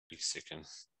second.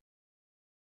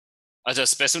 Acha,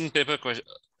 specimen paper question.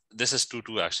 This is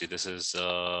 2-2 actually. This is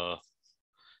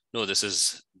no, this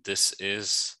is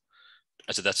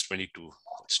actually that's 22.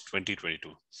 It's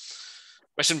 2022.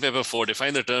 Question paper 4.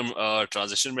 Define the term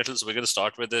transition metal. So we're going to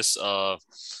start with this. So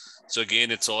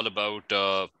again, it's all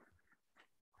about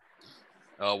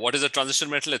what is a transition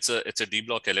metal? It's a D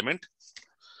block element.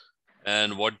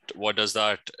 And what does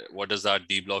that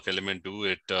D block element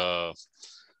do?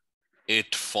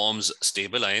 It forms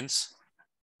stable ions.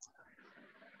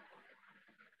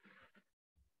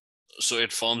 So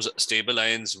it forms stable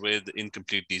ions with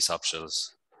incomplete d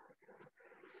subshells.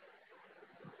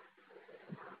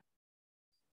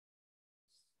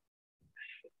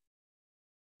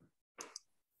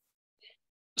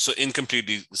 So incomplete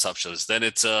d subshells. Then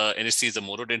it's NHC is a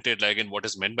monodentate ligand. What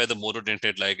is meant by the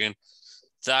monodentate ligand?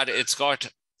 That it's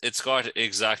got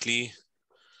exactly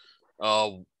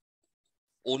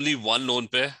only one lone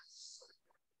pair.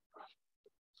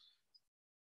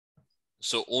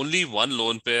 So only one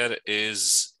lone pair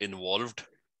is involved.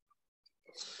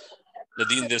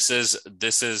 Nadine, this is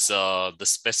the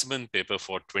specimen paper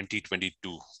for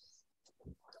 2022.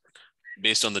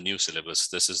 Based on the new syllabus,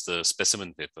 this is the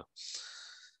specimen paper.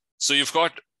 So you've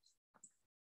got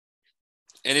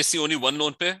NHC, only one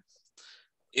lone pair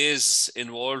is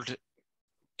involved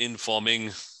in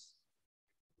forming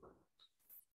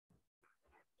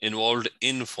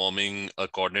a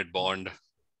coordinate bond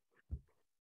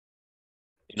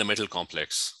in a metal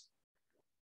complex.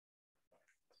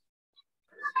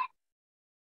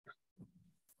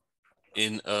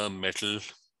 In a metal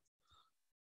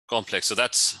complex. So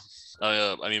that's,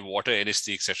 I mean, water,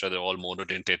 NH3, etc. They're all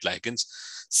monodentate ligands.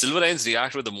 Silver ions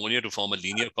react with ammonia to form a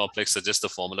linear complex, suggests the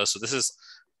formula. So this is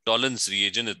Tollens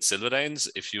reagent. It's silver ions.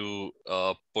 If you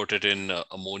put it in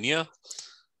ammonia,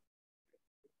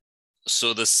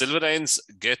 so the silver ions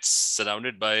gets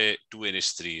surrounded by two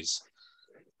NH3s.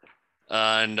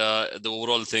 And the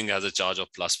overall thing has a charge of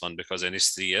 +1 because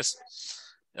NH3s.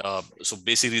 So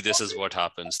basically, this is what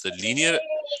happens. The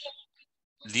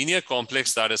linear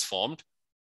complex that is formed.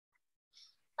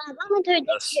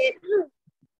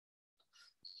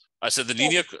 I said the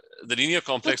linear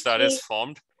complex that is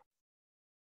formed.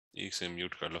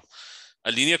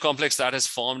 A linear complex that is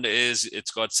formed is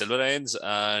it's got silver ions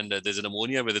and there's an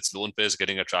ammonia with its lone pairs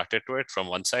getting attracted to it from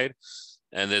one side,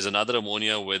 and there's another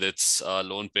ammonia with its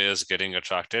lone pairs getting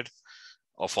attracted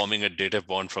or forming a dative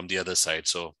bond from the other side.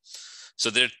 So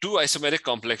there are two isomeric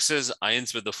complexes,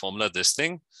 ions with the formula this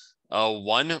thing.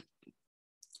 One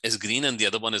is green and the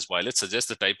other one is violet, suggests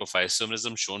the type of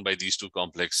isomerism shown by these two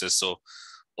complexes. So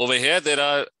over here, there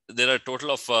are a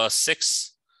total of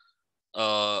six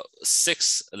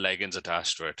ligands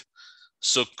attached to it.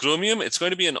 So chromium, it's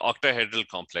going to be an octahedral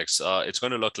complex. It's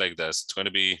going to look like this. It's going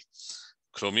to be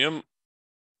chromium.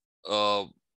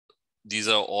 These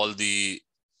are all the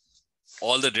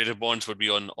dative bonds would be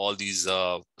on all these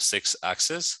 6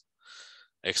 axes,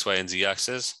 X, Y, and Z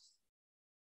axes.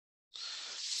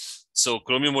 So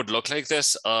chromium would look like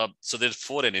this. So there's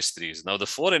 4 NH3s. Now the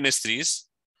 4 NH3s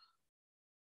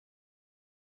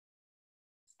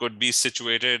could be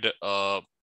situated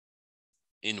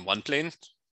in one plane.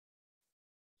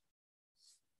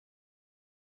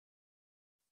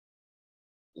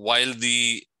 While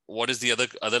what is the other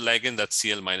ligand? That's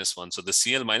Cl-1. So the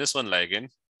Cl-1 ligand,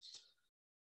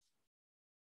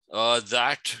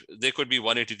 that they could be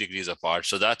 180 degrees apart.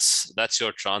 So that's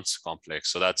your trans complex.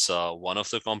 So that's one of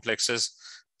the complexes.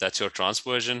 That's your trans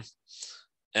version.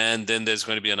 And then there's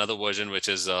going to be another version, which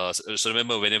is, so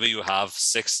remember, whenever you have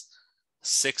six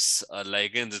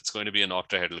ligands, it's going to be an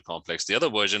octahedral complex. The other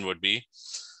version would be,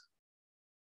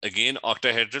 again,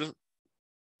 octahedral.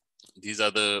 These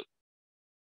are the,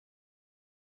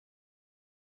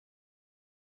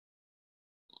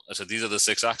 so these are the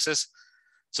 6 axes.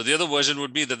 So the other version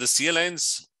would be that the Cl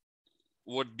lines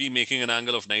would be making an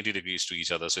angle of 90 degrees to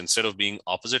each other. So instead of being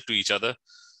opposite to each other,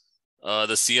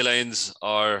 the Cl lines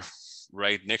are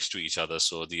right next to each other.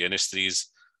 So the NH3s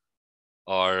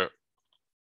are,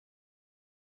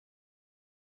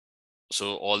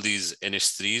 so all these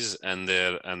NH3s and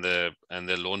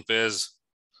their lone pairs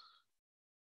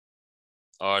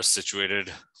are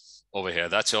situated over here.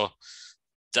 That's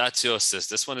your cis.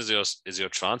 This one is your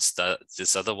trans.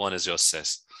 This other one is your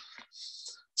cis.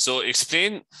 So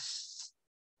explain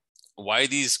why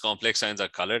these complex ions are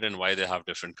colored and why they have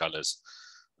different colors.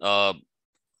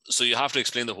 So you have to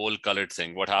explain the whole colored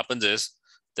thing. What happens is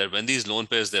that when these lone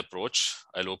pairs they approach,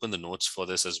 I'll open the notes for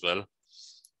this as well.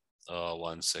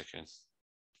 1 second.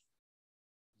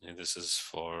 And this is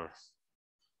for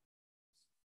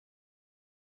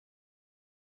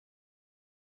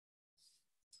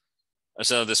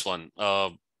So this one,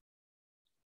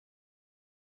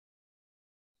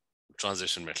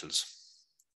 transition metals.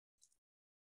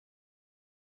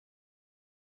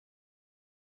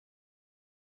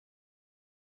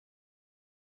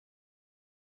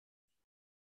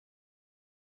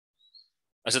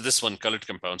 I said this one, colored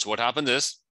compounds. What happens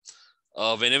is,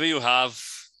 whenever you have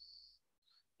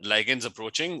ligands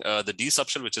approaching, the d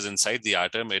subshell, which is inside the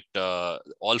atom,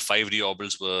 all 5 d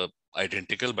orbitals were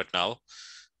identical, but now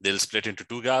they'll split into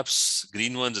 2 gaps.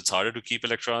 Green ones, it's harder to keep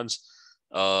electrons.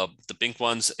 The pink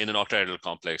ones in an octahedral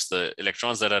complex, the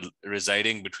electrons that are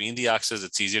residing between the axes,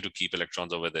 it's easier to keep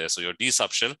electrons over there. So your d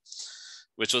subshell,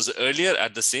 which was earlier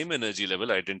at the same energy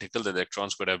level, identical, the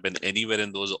electrons could have been anywhere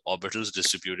in those orbitals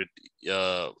distributed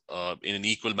in an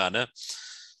equal manner,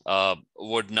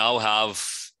 would now have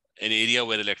an area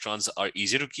where electrons are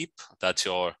easier to keep. That's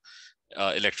your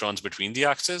electrons between the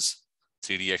axes,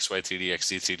 3dxy,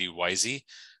 3dxz, 3dyz.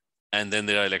 And then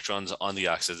there are electrons on the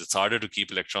axis. It's harder to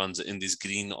keep electrons in these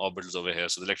green orbitals over here.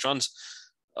 So the electrons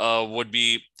there would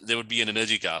be an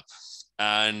energy gap.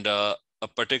 And a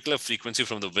particular frequency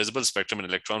from the visible spectrum, an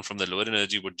electron from the lower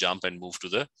energy would jump and move to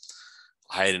the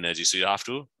higher energy. So you have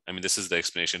to, this is the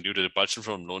explanation. Due to repulsion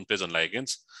from lone pairs on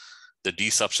ligands, the d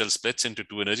subshell splits into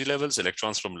 2 energy levels.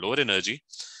 Electrons from lower energy,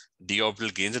 d orbital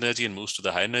gains energy and moves to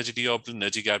the higher energy d orbital.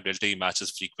 Energy gap delta E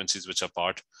matches frequencies which are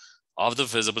part of the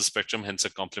visible spectrum, hence a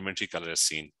complementary color is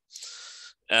seen.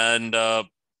 And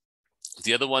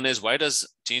the other one is, why does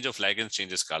change of ligands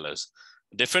changes colors?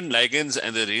 Different ligands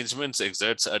and the arrangements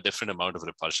exerts a different amount of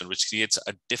repulsion, which creates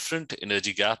a different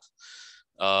energy gap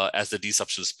as the d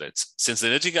subshell splits. Since the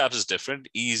energy gap is different,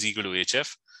 E is equal to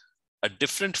HF, a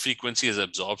different frequency is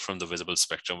absorbed from the visible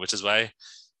spectrum, which is why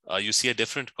you see a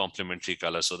different complementary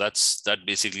color. So that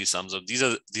basically sums up. These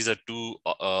are 2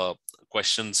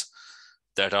 questions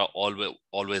that are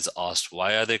always asked.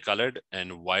 Why are they colored,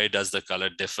 and why does the color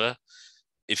differ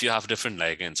if you have different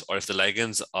ligands, or if the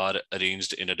ligands are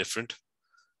arranged in a different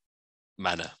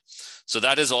manner? So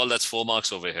that is all. That's 4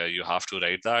 marks over here. You have to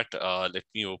write that. Let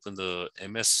me open the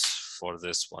MS for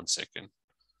this 1 second.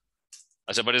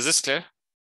 Achha, but is this clear?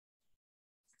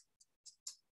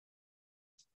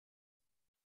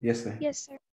 Yes, sir. Yes,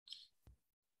 sir.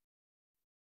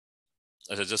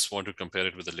 I just want to compare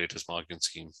it with the latest marking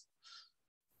scheme.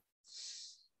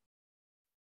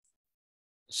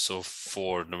 So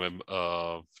for November,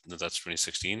 that's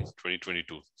 2016,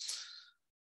 2022.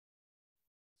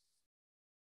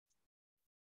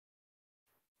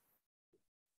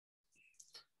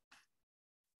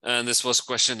 And this was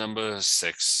question number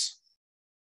 6.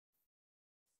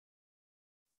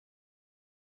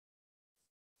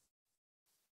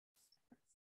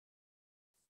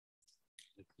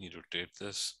 Let me rotate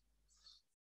this.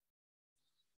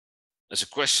 That's a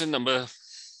question number,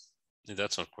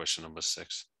 that's not question number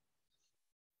 6.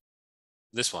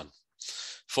 This one.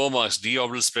 4 marks, d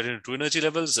orbital split into 2 energy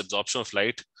levels, absorption of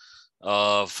light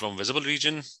from visible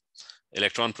region,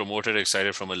 electron promoted,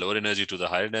 excited from a lower energy to the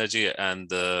higher energy, and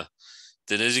the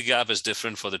energy gap is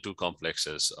different for the 2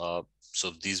 complexes.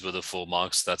 So these were the 4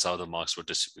 marks. That's how the marks were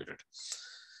distributed.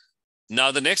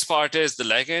 Now the next part is the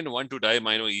ligand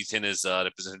 1,2-diaminoethane is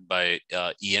represented by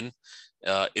En.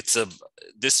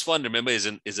 This one, remember, is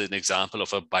an example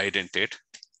of a bidentate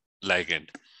ligand.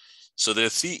 So there are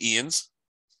 3 Ens,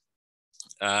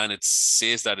 and it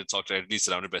says that it's octahedrally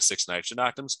surrounded by 6 nitrogen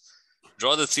atoms.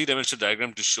 Draw the 3-dimensional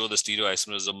diagram to show the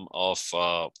stereoisomerism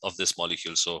of this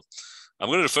molecule. So I'm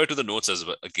going to refer to the notes as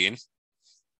well, again,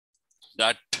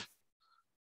 that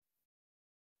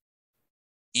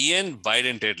En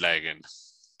bidentate ligand,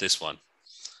 this one.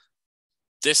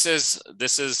 This is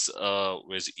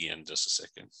where's En? Just a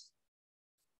second.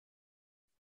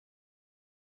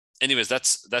 Anyways,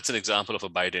 that's an example of a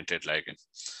bidentate ligand.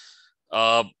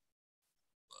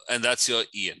 And that's your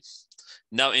En.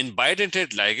 Now in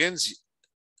bidentate ligands,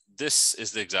 this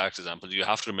is the exact example. You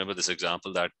have to remember this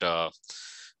example that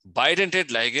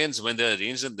bidentate ligands, when they're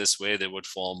arranged in this way, they would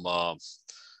form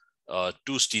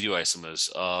 2 stereoisomers.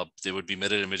 They would be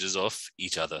mirror images of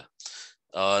each other.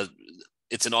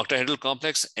 It's an octahedral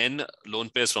complex, N lone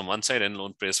pairs from one side, N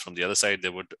lone pairs from the other side. They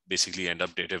would basically end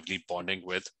up datively bonding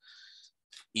with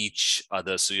each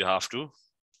other. So you have to,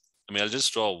 I'll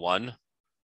just draw one.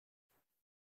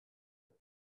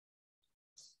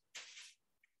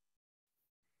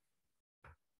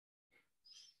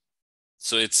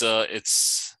 So it's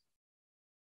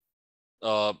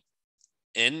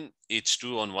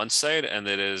NH2 on one side, and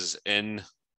there is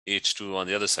NH2 on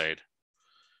the other side.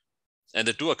 And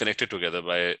the 2 are connected together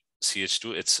by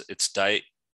CH2. It's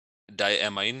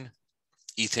diamine,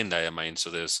 ethane diamine. So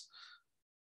there's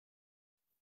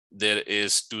there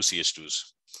is two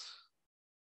CH2s.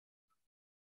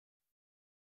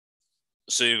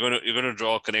 So you're going to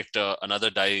draw connect another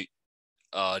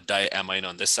diamine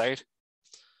on this side.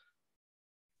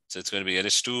 So it's going to be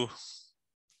NH2,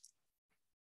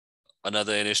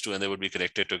 another NH2, and they would be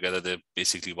connected together. They're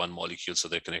basically one molecule, so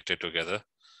they're connected together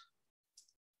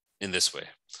in this way.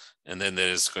 And then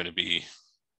there's going to be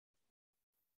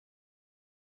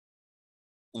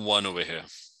one over here.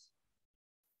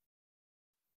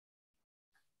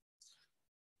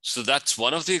 So that's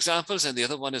one of the examples, and the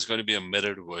other one is going to be a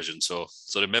mirrored version. So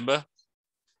remember,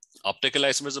 optical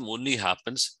isomerism only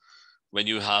happens when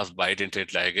you have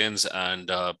bidentate ligands, and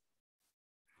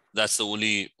that's the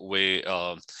only way.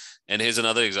 And here's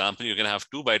another example. You can have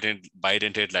two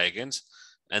bidentate ligands,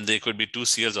 and there could be two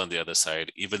Cls on the other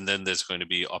side. Even then, there's going to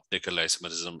be optical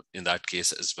isomerism in that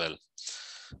case as well.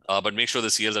 But make sure the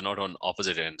Cls are not on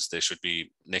opposite ends. They should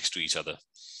be next to each other.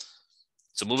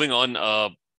 So moving on,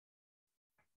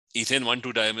 ethane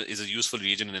 1,2-diamine is a useful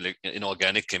reagent in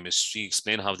organic chemistry.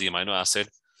 Explain how the amino acid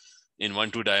in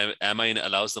 1,2-diamine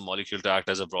allows the molecule to act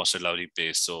as a Bronsted-Lowry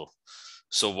base. So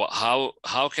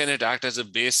how can it act as a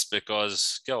base?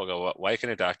 Because why can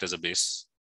it act as a base?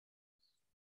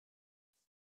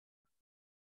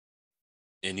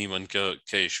 Anyone can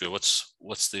issue?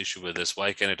 What's the issue with this?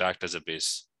 Why can it act as a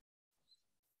base?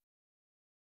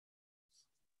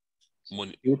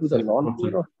 Due to the lone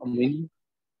pair of amine.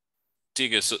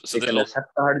 So they can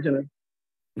accept the hydrogen.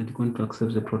 It's going to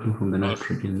accept the proton from the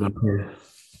nitrogen lone pair.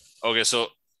 Okay, so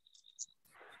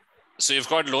you've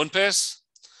got lone pairs,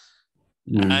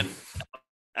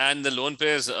 and the lone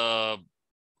pairs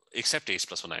accept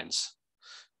H+1 ions,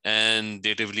 and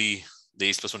datively the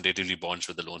H+1 datively bonds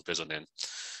with the lone pairs on N.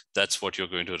 That's what you're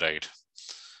going to write.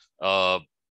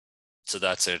 So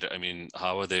that's it. I mean,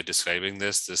 how are they describing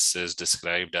this? This is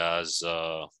described as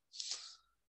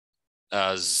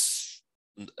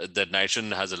that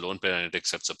nitrogen has a lone pair and it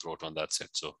accepts a proton. That's it.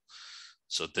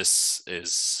 So this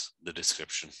is the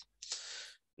description.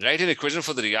 Write an equation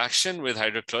for the reaction with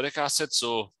hydrochloric acid.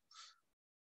 So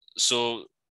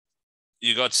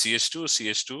you got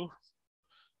CH2,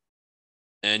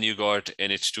 and you got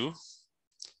NH2.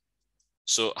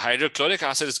 So hydrochloric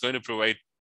acid is going to provide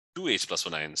two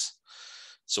H+1 ions.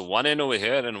 So one N over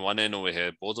here and one N over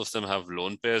here. Both of them have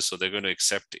lone pairs, so they're going to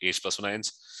accept H+1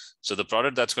 ions. So the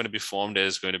product that's going to be formed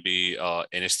is going to be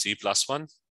NH3+1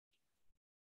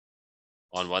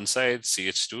 on one side,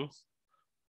 CH2.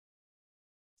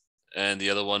 And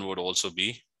the other one would also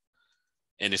be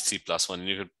NH3+1. And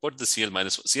you could put the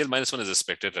Cl-1. Cl-1 is a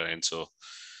spectator, so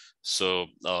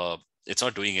it's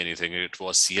not doing anything. It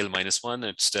was Cl-1,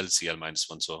 it's still Cl-1.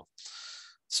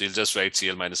 So you'll just write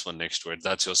Cl-1 next to it.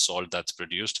 That's your salt that's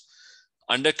produced.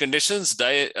 Under conditions,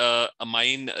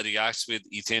 amine reacts with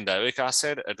ethane dioic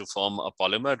acid to form a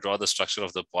polymer. Draw the structure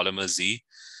of the polymer Z.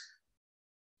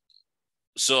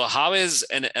 So how is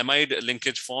an amide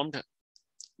linkage formed?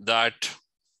 That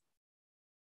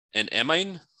an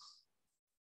amine,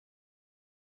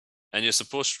 and you're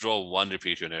supposed to draw one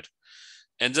repeat unit,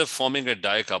 ends up forming a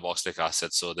dicarboxylic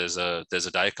acid. So there's a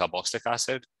dicarboxylic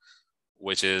acid,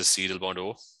 which is C double bond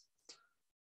O,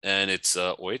 and it's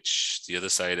OH. The other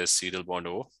side is C double bond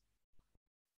O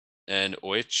and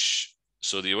OH.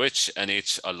 So the OH and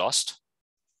H are lost.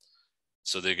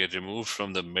 So they get removed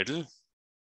from the middle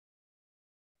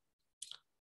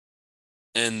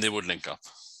and they would link up.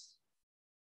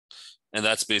 And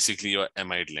that's basically your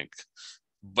amide link.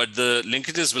 But the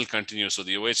linkages will continue. So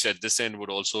the OH at this end would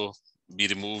also be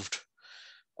removed.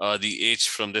 The H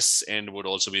from this end would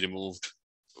also be removed.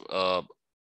 I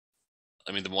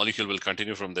mean, the molecule will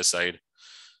continue from this side.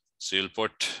 So you'll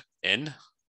put N,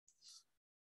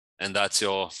 and that's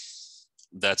your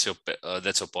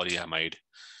polyamide.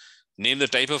 Name the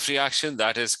type of reaction.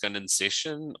 That is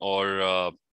condensation,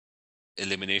 or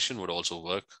elimination would also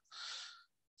work.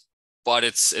 But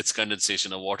it's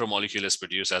condensation. A water molecule is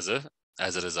produced as a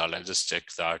result. I'll just check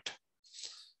that.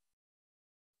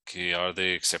 Okay, are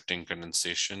they accepting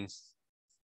condensation?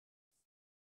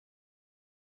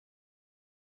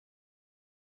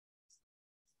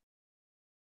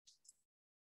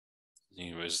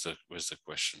 Where's the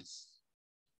question?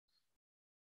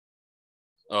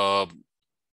 I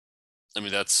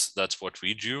mean, that's what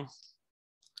we drew.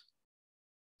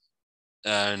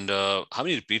 And how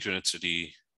many repeat units did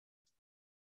he?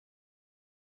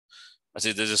 I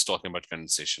say they're just talking about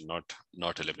condensation,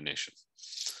 not elimination.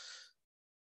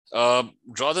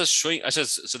 Draw the showing.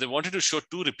 So they wanted to show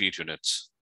 2 repeat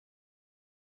units.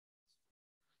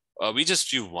 We just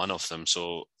drew one of them.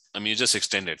 So I mean, you just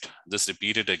extend it. Just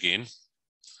repeat it again.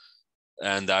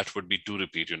 and that would be 2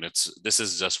 repeat units. This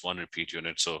is just 1 repeat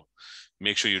unit. So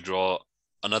make sure you draw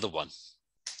another one,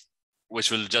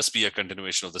 which will just be a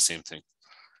continuation of the same thing.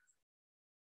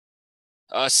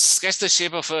 Sketch the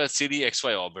shape of a 3D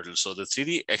XY orbital. So the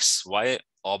 3D XY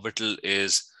orbital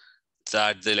is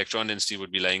that the electron density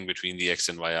would be lying between the X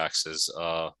and Y axis.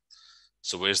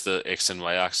 So where's the X and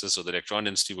Y axis? So the electron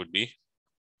density would be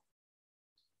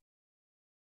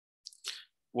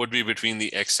between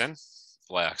the X and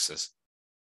Y axis.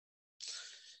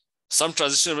 Some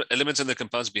transition elements in the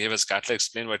compounds behave as catalyst.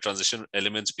 Explain why transition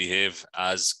elements behave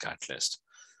as catalyst.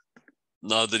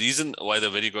 Now, the reason why the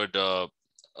very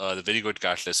good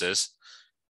catalyst is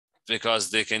because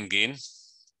they can gain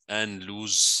and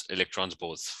lose electrons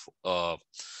both.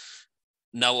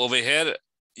 Now over here,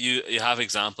 you have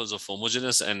examples of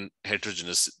homogeneous and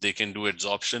heterogeneous. They can do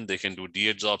adsorption, they can do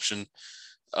deadsorption.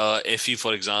 Fe,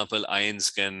 for example,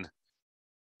 ions can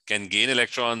gain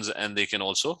electrons and they can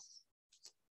also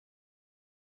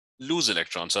lose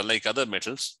electrons, unlike other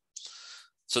metals.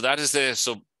 So that is there.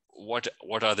 So what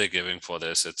are they giving for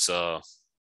this? It's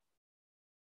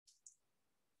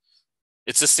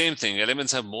the same thing.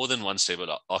 Elements have more than one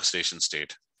stable oxidation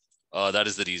state. That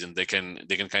is the reason they can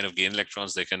kind of gain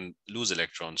electrons, they can lose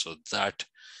electrons. So that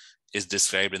is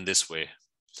described in this way,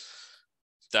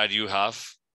 that you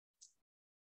have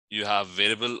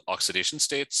variable oxidation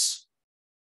states.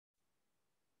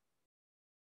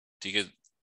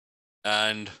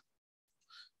 And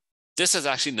this has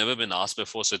actually never been asked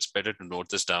before, so it's better to note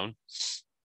this down.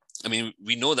 I mean,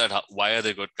 we know that why are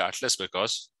they good catalysts?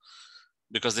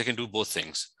 Because they can do both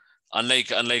things.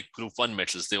 Unlike group 1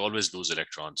 metals, they always lose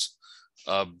electrons.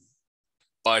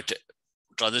 But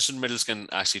transition metals can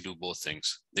actually do both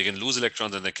things. They can lose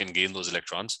electrons and they can gain those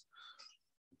electrons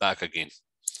back again.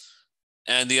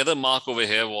 And the other mark over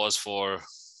here was for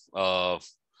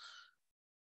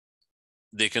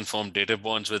they can form data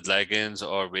bonds with ligands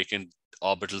or vacant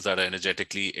orbitals that are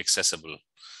energetically accessible.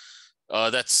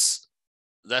 That's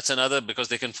another, because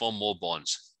they can form more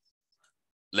bonds.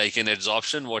 Like in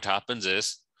adsorption, what happens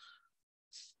is,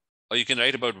 or you can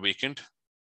write about vacant.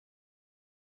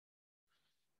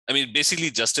 I mean,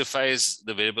 basically justifies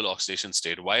the variable oxidation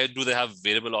state. Why do they have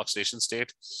variable oxidation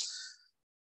state?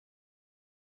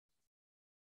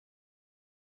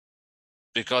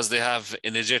 Because they have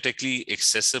energetically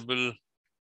accessible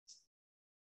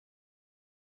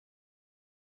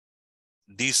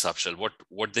d subshell.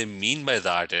 What they mean by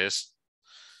that is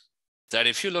that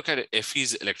if you look at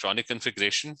Fe's electronic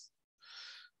configuration,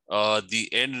 the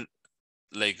end,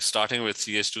 like starting with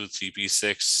 3s2,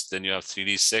 3p6, then you have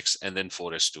 3d6, and then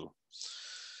 4s2.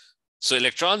 So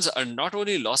electrons are not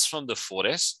only lost from the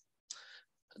 4s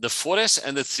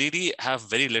and the 3d have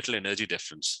very little energy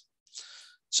difference.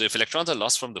 So if electrons are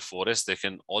lost from the 4s, they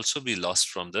can also be lost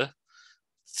from the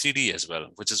 3d as well,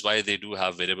 which is why they do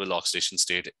have variable oxidation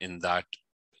state in that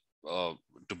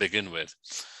to begin with.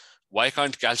 Why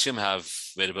can't calcium have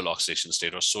variable oxidation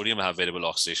state or sodium have variable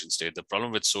oxidation state? The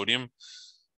problem with sodium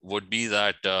would be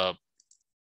that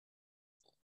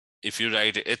if you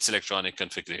write its electronic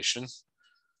configuration,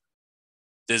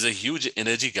 there's a huge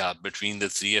energy gap between the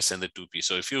 3s and the 2p.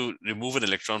 So if you remove an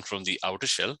electron from the outer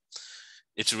shell,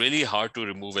 it's really hard to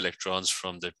remove electrons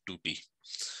from the 2p.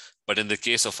 But in the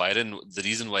case of iron, the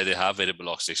reason why they have variable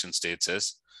oxidation states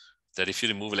is that if you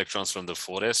remove electrons from the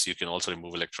 4s, you can also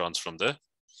remove electrons from the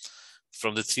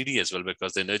 3d as well,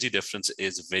 because the energy difference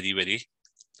is very, very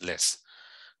less.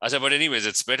 But anyways,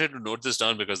 it's better to note this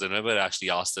down because they never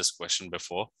actually asked this question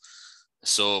before.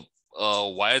 So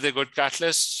why are they good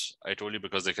catalysts? I told you,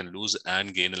 because they can lose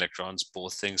and gain electrons.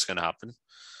 Both things can happen.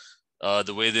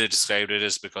 The way they described it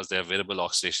is because they have variable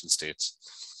oxidation states.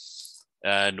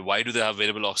 And why do they have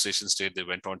variable oxidation state? They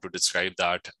went on to describe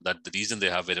that the reason they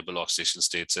have variable oxidation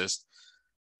states is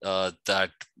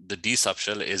that the d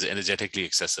subshell is energetically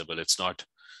accessible. It's not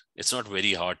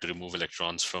very hard to remove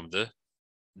electrons from the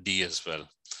d as well.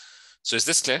 So is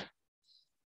this clear?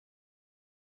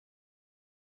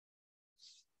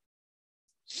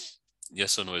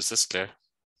 Yes or no? Is this clear?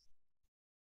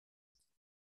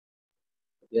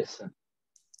 Yes, sir.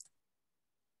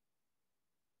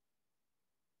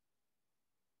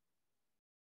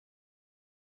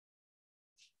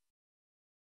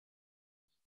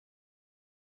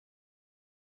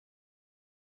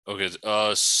 Okay,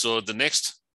 so the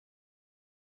next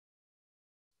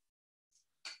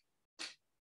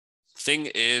thing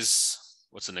is,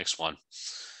 what's the next one?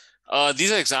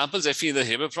 These are examples. Fe in the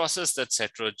Haber process, that's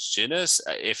heterogeneous.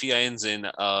 Fe ions in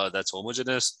that's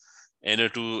homogeneous.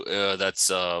 NO2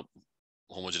 that's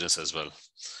homogeneous as well.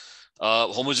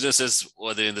 Homogeneous is,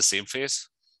 are they in the same phase?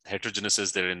 heterogeneous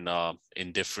is they're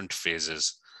in different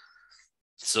phases.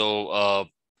 So,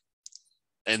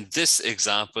 and this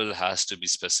example has to be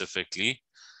specifically,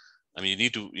 I mean, you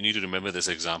need to remember this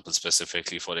example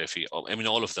specifically for Fe. I mean,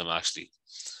 all of them actually.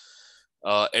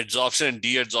 Adsorption and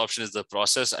deadsorption is the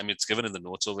process. I mean, it's given in the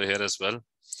notes over here as well.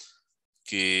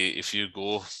 Okay, if you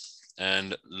go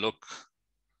and look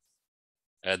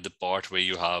at the part where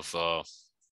you have,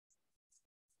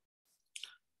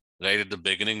 right at the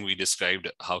beginning, we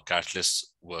described how catalysts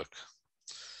work.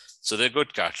 So they're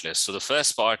good catalysts. So the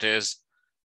first part is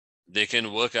they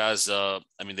can work as, that's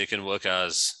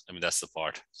the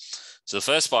part. So the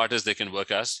first part is they can work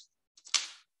as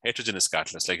heterogeneous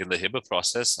catalysts. Like in the Haber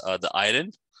process, the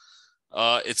iron,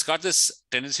 it's got this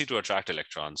tendency to attract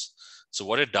electrons. So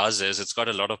what it does is it's got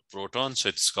a lot of protons. So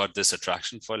it's got this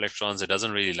attraction for electrons. It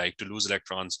doesn't really like to lose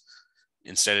electrons.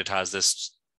 Instead, it has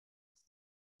this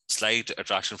slight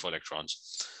attraction for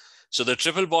electrons. So the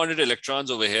triple bonded electrons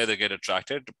over here, they get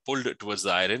attracted, pulled towards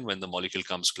the iron when the molecule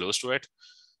comes close to it,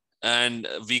 and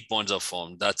weak bonds are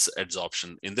formed. That's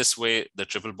adsorption. In this way, the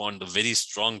triple bond, the very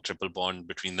strong triple bond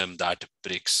between them, that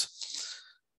breaks.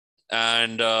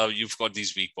 And you've got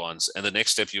these weak bonds. And the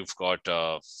next step, you've got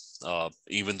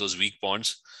even those weak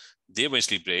bonds, they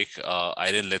eventually break.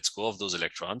 Iron lets go of those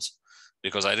electrons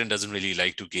because iron doesn't really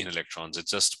like to gain electrons. It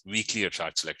just weakly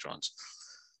attracts electrons.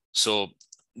 So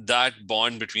that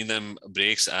bond between them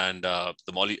breaks, and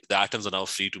the atoms are now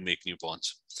free to make new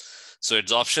bonds. So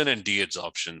adsorption and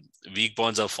deadsorption. Weak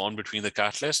bonds are formed between the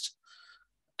catalyst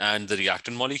and the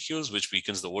reactant molecules, which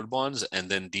weakens the old bonds. And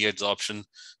then deadsorption,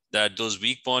 that those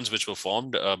weak bonds which were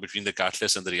formed between the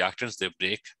catalyst and the reactants, they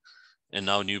break, and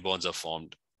now new bonds are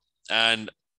formed. And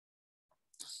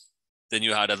then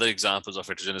you had other examples of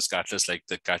heterogeneous catalysts like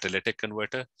the catalytic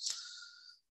converter.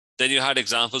 Then you had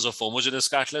examples of homogeneous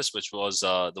catalyst, which was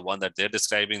the one that they're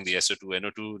describing, the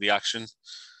SO2-NO2 reaction.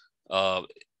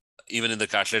 Even in the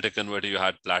catalytic converter, you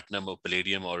had platinum or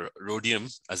palladium or rhodium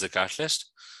as a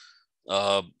catalyst.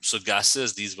 So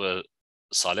gases, these were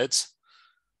solids.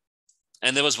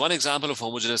 And there was one example of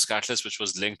homogeneous catalyst, which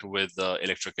was linked with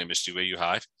electrochemistry, where you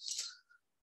had,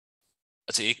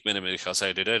 I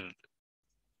did it.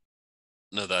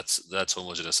 No, that's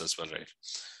homogeneous as well, right?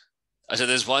 So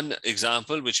there's one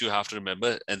example which you have to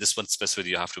remember, and this one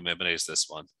specifically you have to memorize this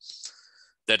one.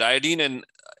 That iodine and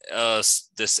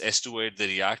this S2O8, they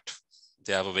react.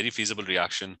 They have a very feasible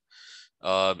reaction.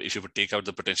 If you would take out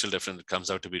the potential difference, it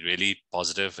comes out to be really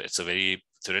positive. It's a very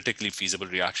theoretically feasible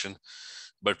reaction,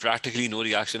 but practically no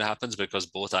reaction happens because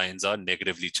both ions are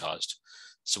negatively charged.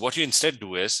 So what you instead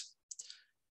do is,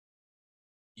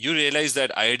 you realize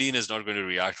that iodine is not going to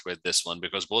react with this one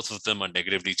because both of them are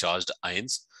negatively charged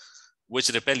ions, which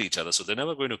repel each other. So they're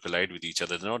never going to collide with each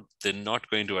other. They're not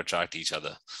going to attract each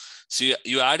other. So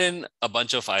you add in a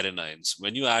bunch of iron ions.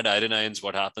 When you add iron ions,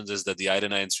 what happens is that the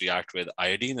iron ions react with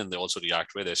iodine, and they also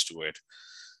react with S2O8.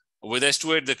 With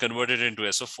S2O8, they convert it into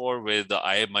SO4. With the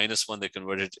I-1, they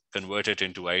convert it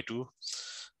into I2.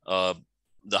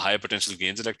 The higher potential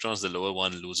gains electrons, the lower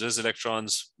one loses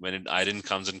electrons. When iron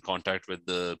comes in contact with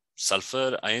the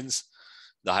sulfur ions,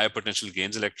 the higher potential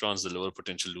gains electrons, the lower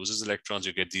potential loses electrons.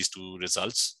 You get these two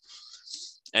results.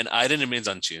 And iron remains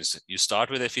unchanged. You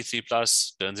start with Fe3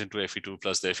 plus, turns into Fe2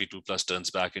 plus, the Fe2 plus turns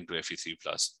back into Fe3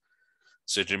 plus.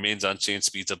 So it remains unchanged,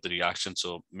 speeds up the reaction.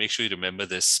 So make sure you remember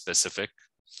this specific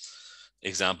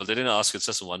example. They didn't ask, it's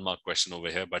just a 1 mark question over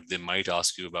here, but they might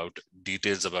ask you about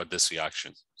details about this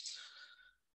reaction.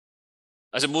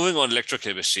 I said, moving on,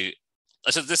 electrochemistry.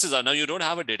 I said, this is, now you don't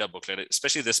have a data booklet,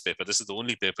 especially this paper. This is the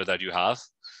only paper that you have.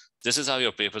 This is how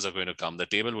your papers are going to come. The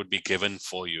table would be given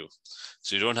for you.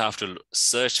 So you don't have to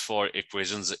search for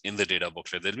equations in the data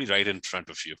booklet. They'll be right in front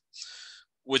of you,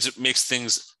 which makes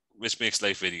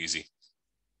life very easy.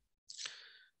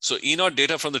 So E0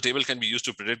 data from the table can be used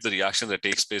to predict the reaction that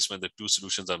takes place when the two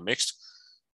solutions are mixed.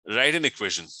 Write an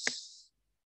equation.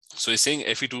 So he's saying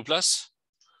Fe2 plus,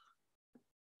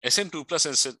 SN2 plus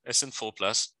and SN4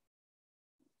 plus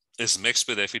is mixed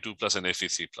with Fe2 plus and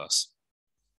Fe3 plus.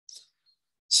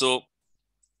 So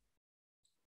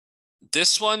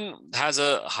this one has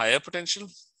a higher potential,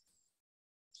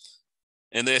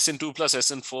 and the SN2 plus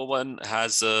SN4 one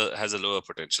has a lower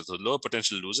potential. So lower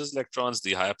potential loses electrons,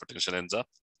 the higher potential ends up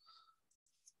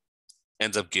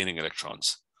gaining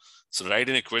electrons. So write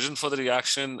an equation for the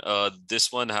reaction.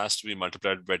 This one has to be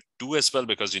multiplied by 2 as well,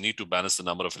 because you need to balance the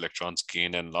number of electrons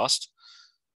gained and lost.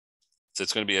 So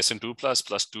it's going to be SN2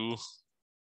 plus 2.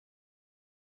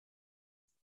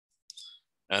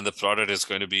 And the product is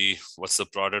going to be, what's the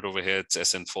product over here? It's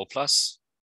SN4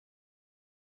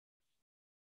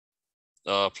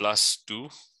 plus 2.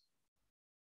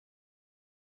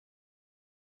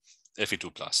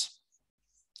 Fe2 plus.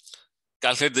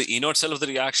 Calculate the E0 cell of the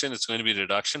reaction. It's going to be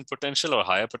reduction potential or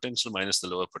higher potential minus the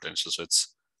lower potential. So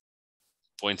it's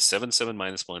 0.77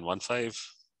 minus 0.15,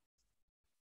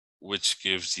 which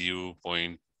gives you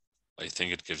I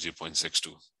think it gives you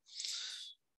 0.62.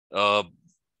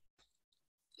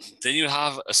 Then you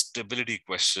have a stability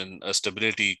question,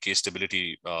 case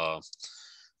stability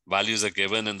values are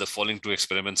given and the following two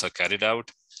experiments are carried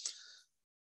out.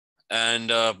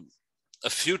 And a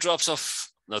few drops of,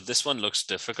 now this one looks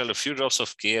difficult, a few drops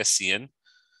of KSCN,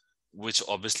 which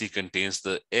obviously contains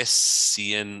the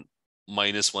SCN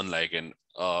minus 1 ligand.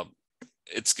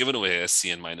 It's given over here,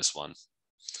 SCN minus 1.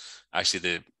 Actually,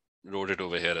 they wrote it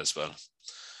over here as well.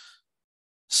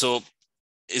 So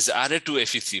is added to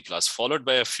Fe3 plus, followed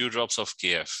by a few drops of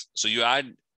KF. So you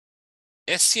add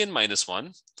SCN minus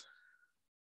 1,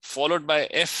 followed by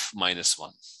F minus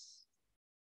 1.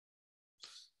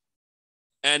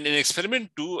 And in experiment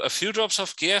 2, a few drops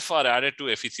of KF are added to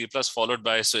Fe3 plus, followed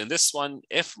by, so in this one,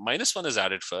 F minus 1 is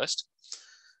added first,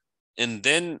 and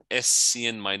then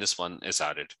SCN minus 1 is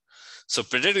added. So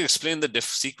predict and explain the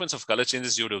sequence of color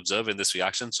changes you would observe in this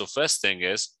reaction. So first thing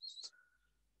is,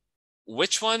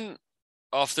 which one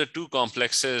of the two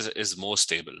complexes is more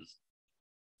stable?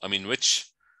 I mean, which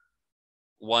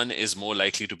one is more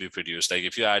likely to be produced? Like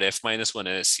if you add F minus 1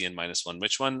 and SCN minus 1,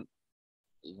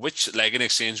 which ligand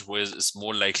exchange is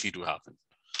more likely to happen?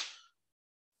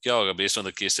 Kya hoga based on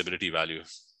the case stability value?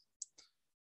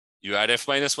 You add F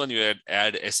minus 1, you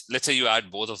add S, let's say you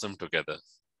add both of them together.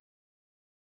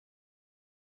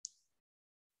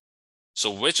 So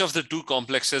which of the two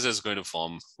complexes is going to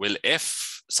form? Will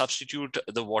F substitute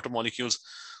the water molecules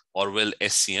or will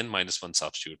SCN minus 1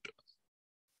 substitute?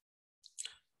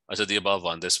 So the above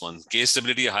one, this one. Case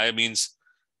stability higher means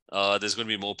there's going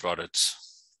to be more products.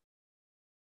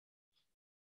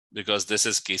 Because this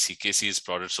is Kc. Kc is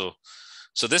product.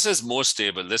 So this is more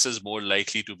stable. This is more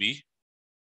likely to be,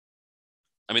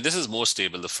 I mean, this is more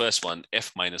stable. The first one,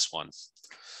 F minus 1.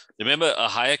 Remember, a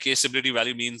higher case stability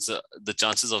value means the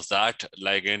chances of that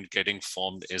ligand getting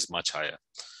formed is much higher.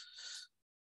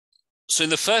 So in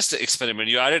the first experiment,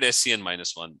 you added SCN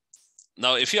minus 1.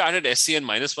 Now, if you added SCN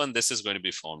minus 1, this is going to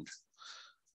be formed.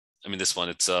 I mean, this one,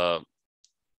 it's so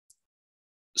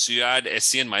you add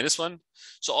SCN minus 1.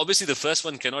 So obviously the first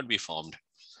one cannot be formed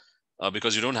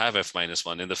because you don't have F minus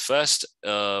 1. In the first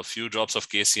few drops of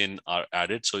KCN are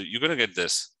added. So you're going to get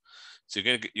this. So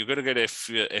you're going to get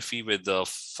Fe with the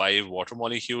 5 water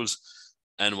molecules,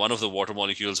 and one of the water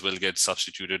molecules will get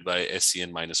substituted by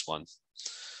SCN minus 1.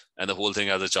 And the whole thing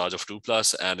has a charge of 2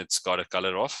 plus, and it's got a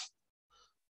color of,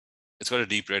 it's got a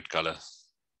deep red color.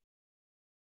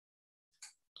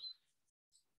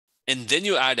 And then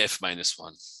you add F minus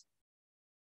 1.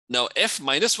 Now, F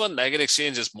minus 1 ligand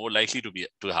exchange is more likely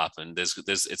to happen.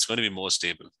 It's going to be more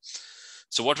stable.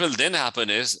 So what will then happen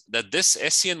is that this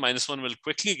SCN minus 1 will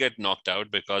quickly get knocked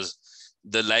out because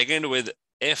the ligand with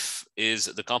F is,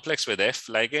 the complex with F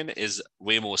ligand is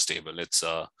way more stable. It's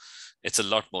a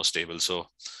lot more stable. So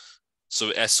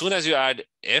as soon as you add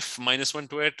F minus 1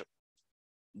 to it,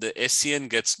 the SCN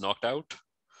gets knocked out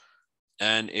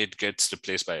and it gets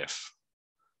replaced by F.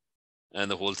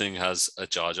 And the whole thing has a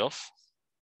charge of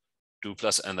 2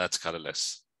 plus, and that's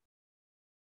colorless.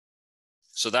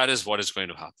 So that is what is going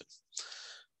to happen.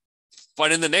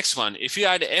 But in the next one, if you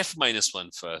add F minus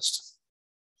 1 first,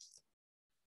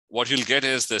 what you'll get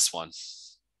is this one.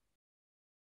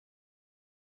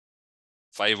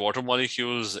 5 water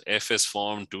molecules, F is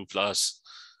formed, 2 plus,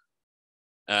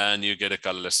 and you get a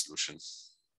colorless solution.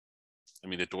 I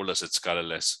mean, they told us it's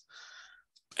colorless.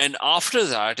 And after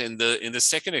that, in the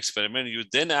second experiment, you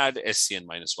then add SCN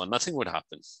minus 1. Nothing would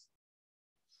happen.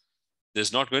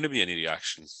 There's not going to be any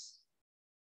reaction.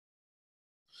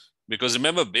 Because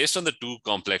remember, based on the two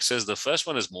complexes, the first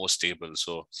one is more stable.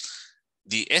 So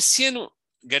the SCN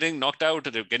getting knocked out,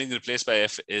 getting replaced by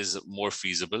F is more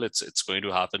feasible. It's going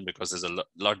to happen because there's a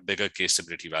lot bigger case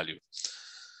stability value.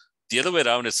 The other way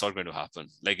around, it's not going to happen.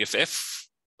 Like if F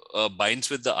binds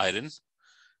with the iron,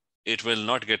 it will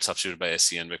not get substituted by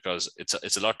SCN because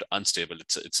it's a lot unstable.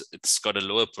 It's got a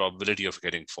lower probability of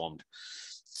getting formed.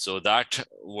 So that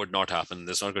would not happen.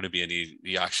 There's not going to be any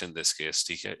reaction in this case.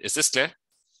 Is this clear?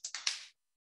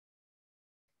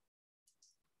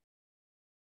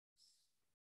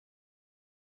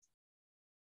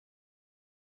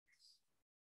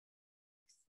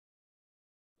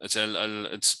 It's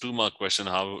 2-mark question.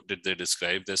 How did they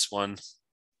describe this one?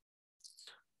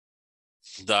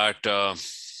 That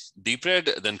deep red,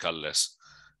 then colorless.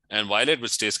 And violet,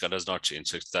 which stays color, does not change.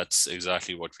 So that's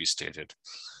exactly what we stated.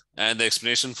 And the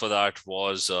explanation for that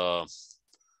was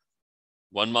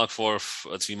 1 mark for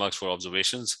 3 marks for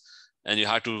observations. And you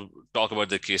had to talk about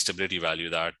the K-stability value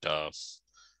that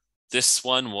this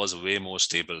one was way more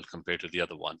stable compared to the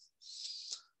other one.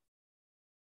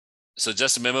 So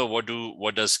just remember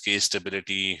what does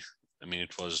K-stability, I mean,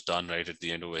 it was done right at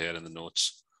the end over here in the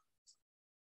notes.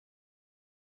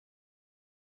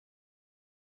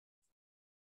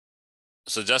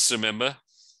 So just remember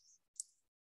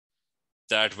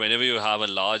that whenever you have a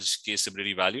large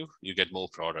K-stability value, you get more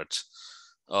products.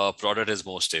 Product is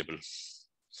more stable.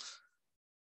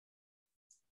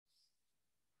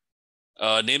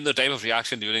 Name the type of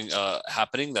reaction during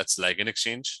happening, that's ligand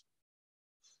exchange.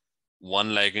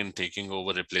 One ligand taking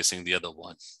over, replacing the other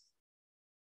one.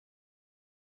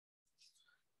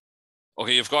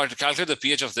 Okay, you've got to calculate the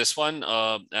pH of this one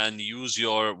and use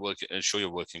your work and show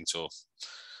your working. So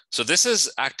this is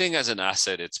acting as an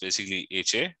acid. It's basically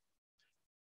HA.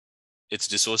 It's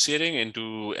dissociating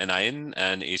into an ion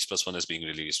and H+1 is being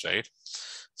released, right?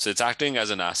 So it's acting as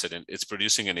an acid and it's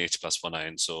producing an H+1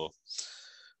 ion. So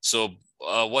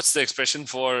what's the expression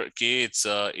for K? It's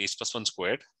H+1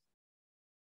 squared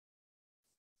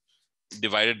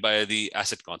divided by the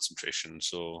acid concentration.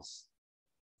 So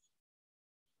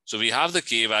we have the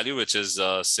K value, which is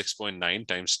 6.9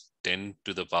 times 10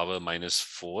 to the power minus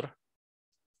 4.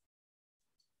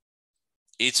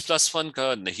 H+1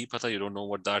 ka nahi pata, you don't know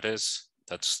what that is.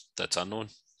 That's unknown.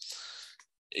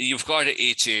 You've got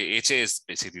HA. HA is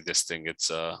basically this thing. It's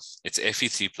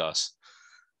Fe3 plus.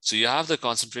 So you have the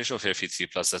concentration of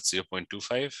Fe3 plus, that's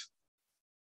 0.25.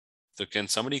 So can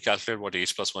somebody calculate what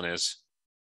H+1 is?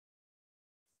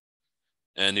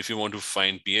 And if you want to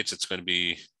find pH, it's going to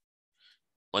be,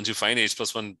 once you find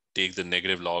H+1, take the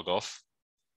negative log of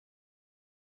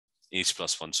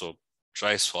H+1. So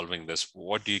try solving this.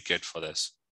 What do you get for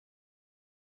this?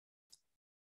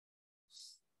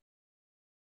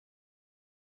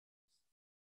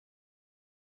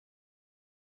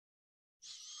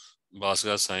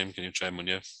 Bhaskar, Saim, can you try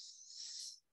Munir?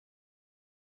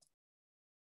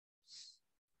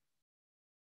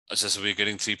 So we're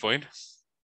getting 3 point.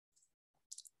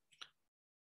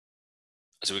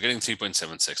 So we're getting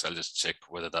 3.76. I'll just check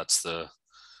whether that's the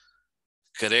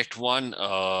correct one.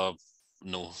 No.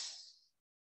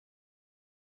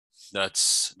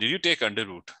 That's, did you take under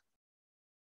root?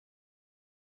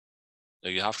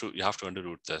 You have to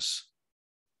underroot this.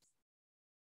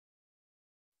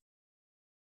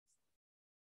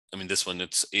 I mean, this one,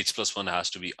 it's H+1 has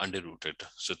to be underrooted.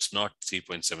 So it's not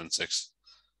 3.76.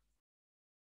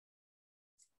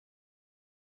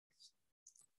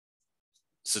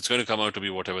 So it's going to come out to be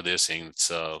whatever they're saying.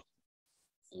 It's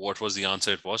what was the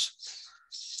answer? It was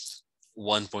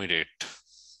 1.8.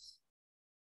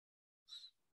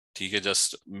 Okay,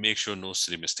 just make sure no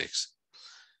silly mistakes.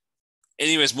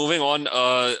 Anyways, moving on.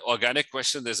 Organic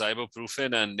question. There's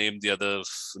ibuprofen, and name the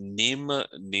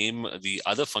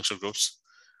other functional groups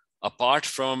apart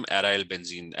from aryl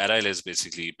benzene. Aryl is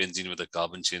basically benzene with a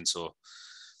carbon chain. So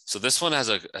this one has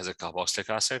a carboxylic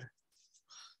acid.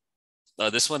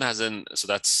 This one has an, so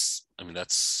that's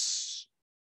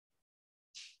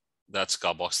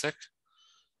carboxylic.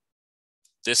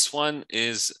 This one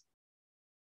is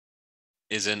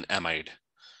an amide,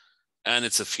 and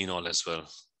it's a phenol as well,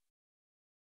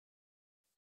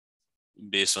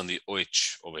 based on the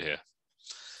OH over here.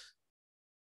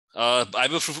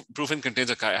 Ibuprofen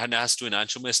contains has two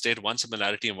enantiomer state, one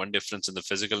similarity and one difference in the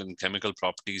physical and chemical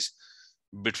properties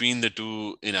between the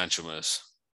two enantiomers.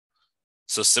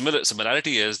 So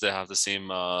similarity is they have the same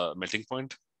melting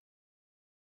point.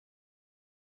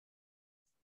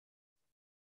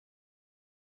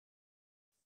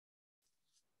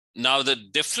 Now the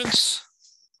difference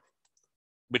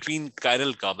between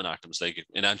chiral carbon atoms like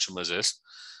enantiomers is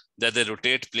that they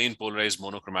rotate plane polarized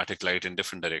monochromatic light in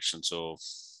different directions. So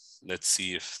let's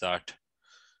see if that,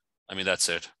 I mean, that's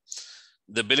it.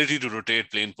 The ability to rotate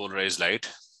plane polarized light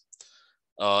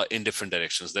in different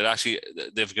directions.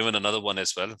 They've given another one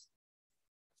as well.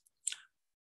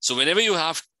 So whenever you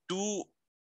have two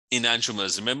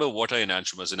enantiomers, remember what are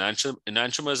enantiomers?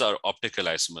 Enantiomers are optical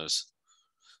isomers,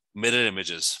 mirror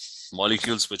images,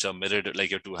 molecules which are mirrored like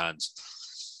your two hands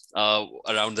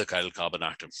around the chiral carbon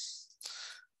atom.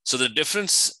 So the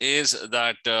difference is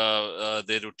that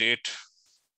they rotate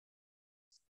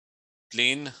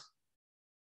plane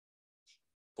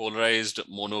polarized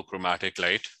monochromatic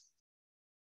light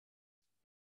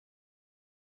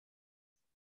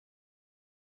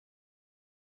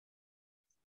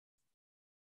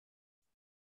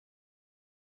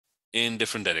in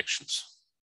different directions.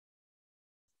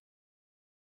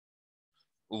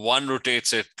 One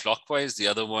rotates it clockwise, the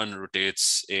other one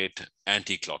rotates it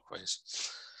anti-clockwise.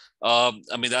 I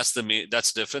mean, that's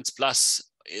the difference. Plus,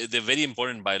 they're very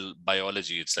important by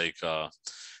biology. It's like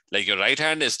your right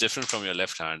hand is different from your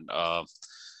left hand.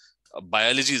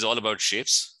 Biology is all about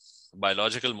shapes.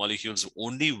 Biological molecules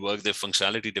only work. Their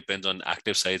functionality depends on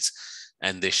active sites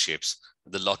and their shapes.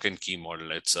 The lock and key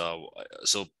model. It's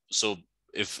so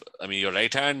if I mean your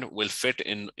right hand will fit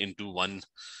into one.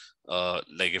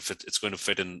 Like if it's going to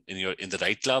fit in the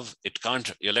right glove,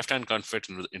 your left hand can't fit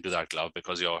into that glove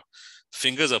because your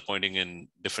fingers are pointing in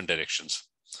different directions.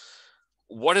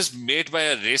 What is made by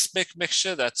a racemic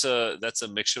mixture? That's a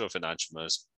mixture of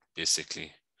enantiomers,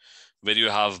 basically, where you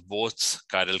have both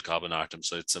chiral carbon atoms.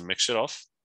 So it's a mixture of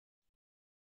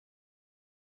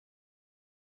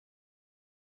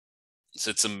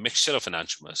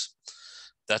enantiomers.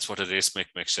 That's what a racemic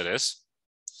mixture is.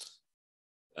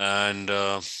 And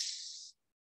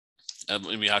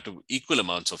we have to equal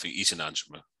amounts of each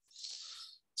enantiomer.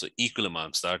 So equal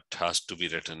amounts, that has to be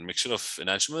written. Mixture of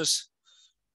enantiomers.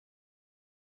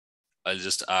 I'll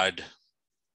just add,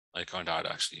 I can't add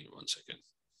actually, 1 second.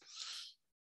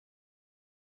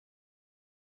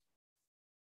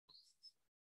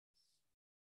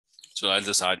 So I'll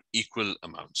just add equal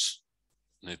amounts.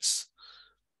 It's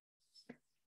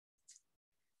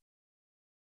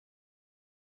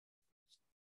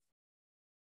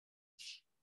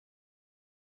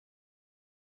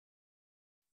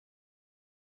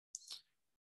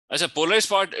as a polarized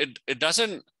part, it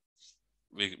doesn't,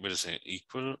 we'll say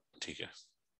equal. Okay.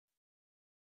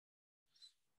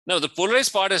 No, the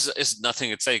polarized part is nothing.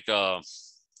 It's like, I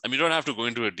mean, you don't have to go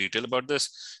into a detail about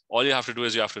this. All you have to do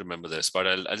is you have to remember this, but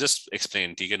I'll just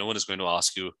explain. TK, no one is going to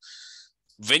ask you.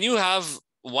 When you have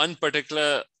one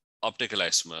particular optical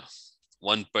isomer,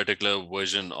 one particular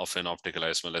version of an optical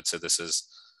isomer, let's say this is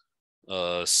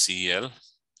Cl,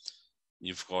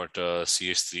 you've got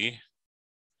CH3,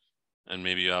 and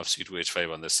maybe you have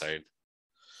C2H5 on this side.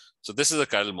 So this is a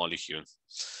chiral molecule.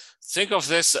 Think of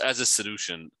this as a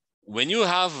solution. When you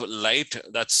have light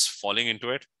that's falling into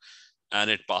it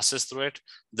and it passes through it,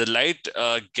 the light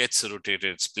gets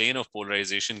rotated. Its plane of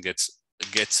polarization gets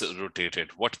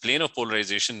rotated. What plane of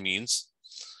polarization means?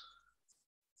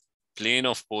 Plane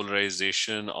of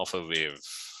polarization of a wave.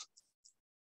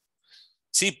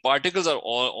 See, particles are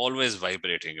always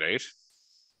vibrating, right?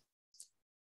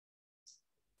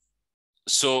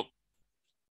 So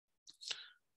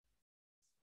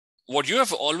what you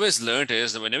have always learned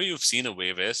is that whenever you've seen a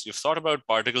wave is, you've thought about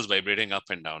particles vibrating up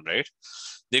and down, right?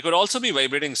 They could also be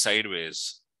vibrating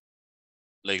sideways,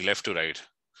 like left to right.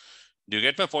 Do you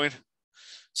get my point?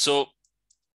 So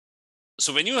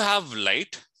when you have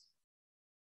light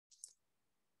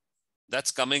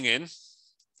that's coming in,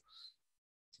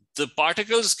 the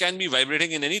particles can be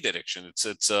vibrating in any direction.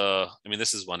 I mean,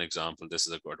 this is one example. This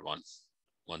is a good one.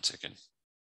 1 second.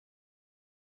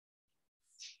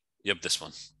 Yep, this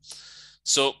one.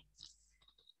 So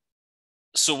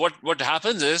what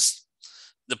happens is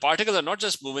the particles are not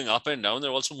just moving up and down,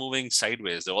 they're also moving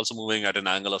sideways. They're also moving at an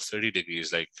angle of 30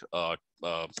 degrees. Like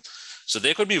so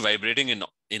they could be vibrating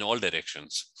in all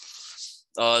directions.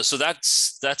 So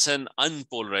that's an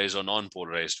unpolarized or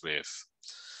non-polarized wave.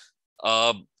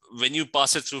 When you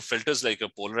pass it through filters like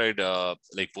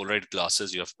polarized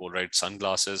glasses, you have polarized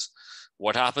sunglasses.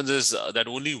 What happens is that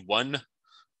only one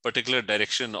particular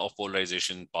direction of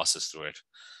polarization passes through it,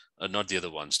 not the other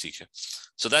ones. TK.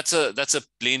 So that's a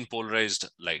plain polarized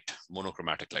light,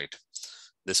 monochromatic light.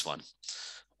 This one.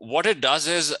 What it does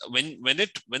is when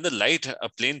the light, a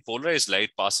plain polarized light,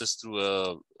 passes through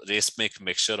a racemic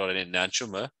mixture or an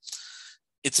enantiomer,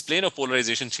 its plane of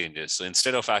polarization changes. So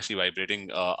instead of actually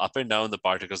vibrating up and down, the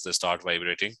particles, they start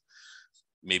vibrating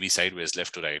maybe sideways,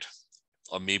 left to right,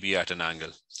 or maybe at an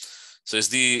angle. So is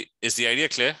the idea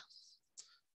clear?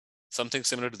 Something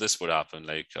similar to this would happen.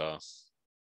 Like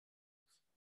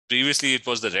previously it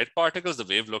was the red particles, the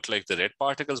wave looked like the red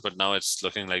particles, but now it's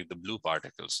looking like the blue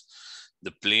particles.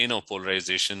 The plane of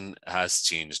polarization has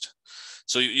changed.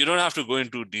 So you don't have to go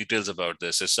into details about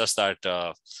this. It's just that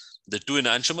the two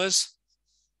enantiomers,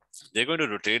 they're going to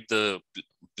rotate the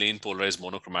plane polarized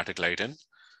monochromatic light in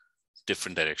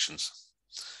different directions.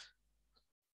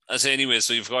 So anyway,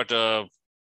 so you've got, so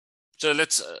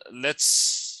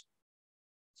let's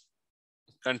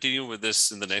continue with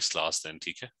this in the next class then,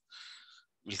 TK.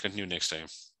 We'll continue next time.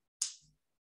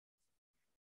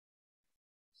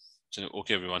 So,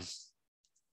 okay, everyone.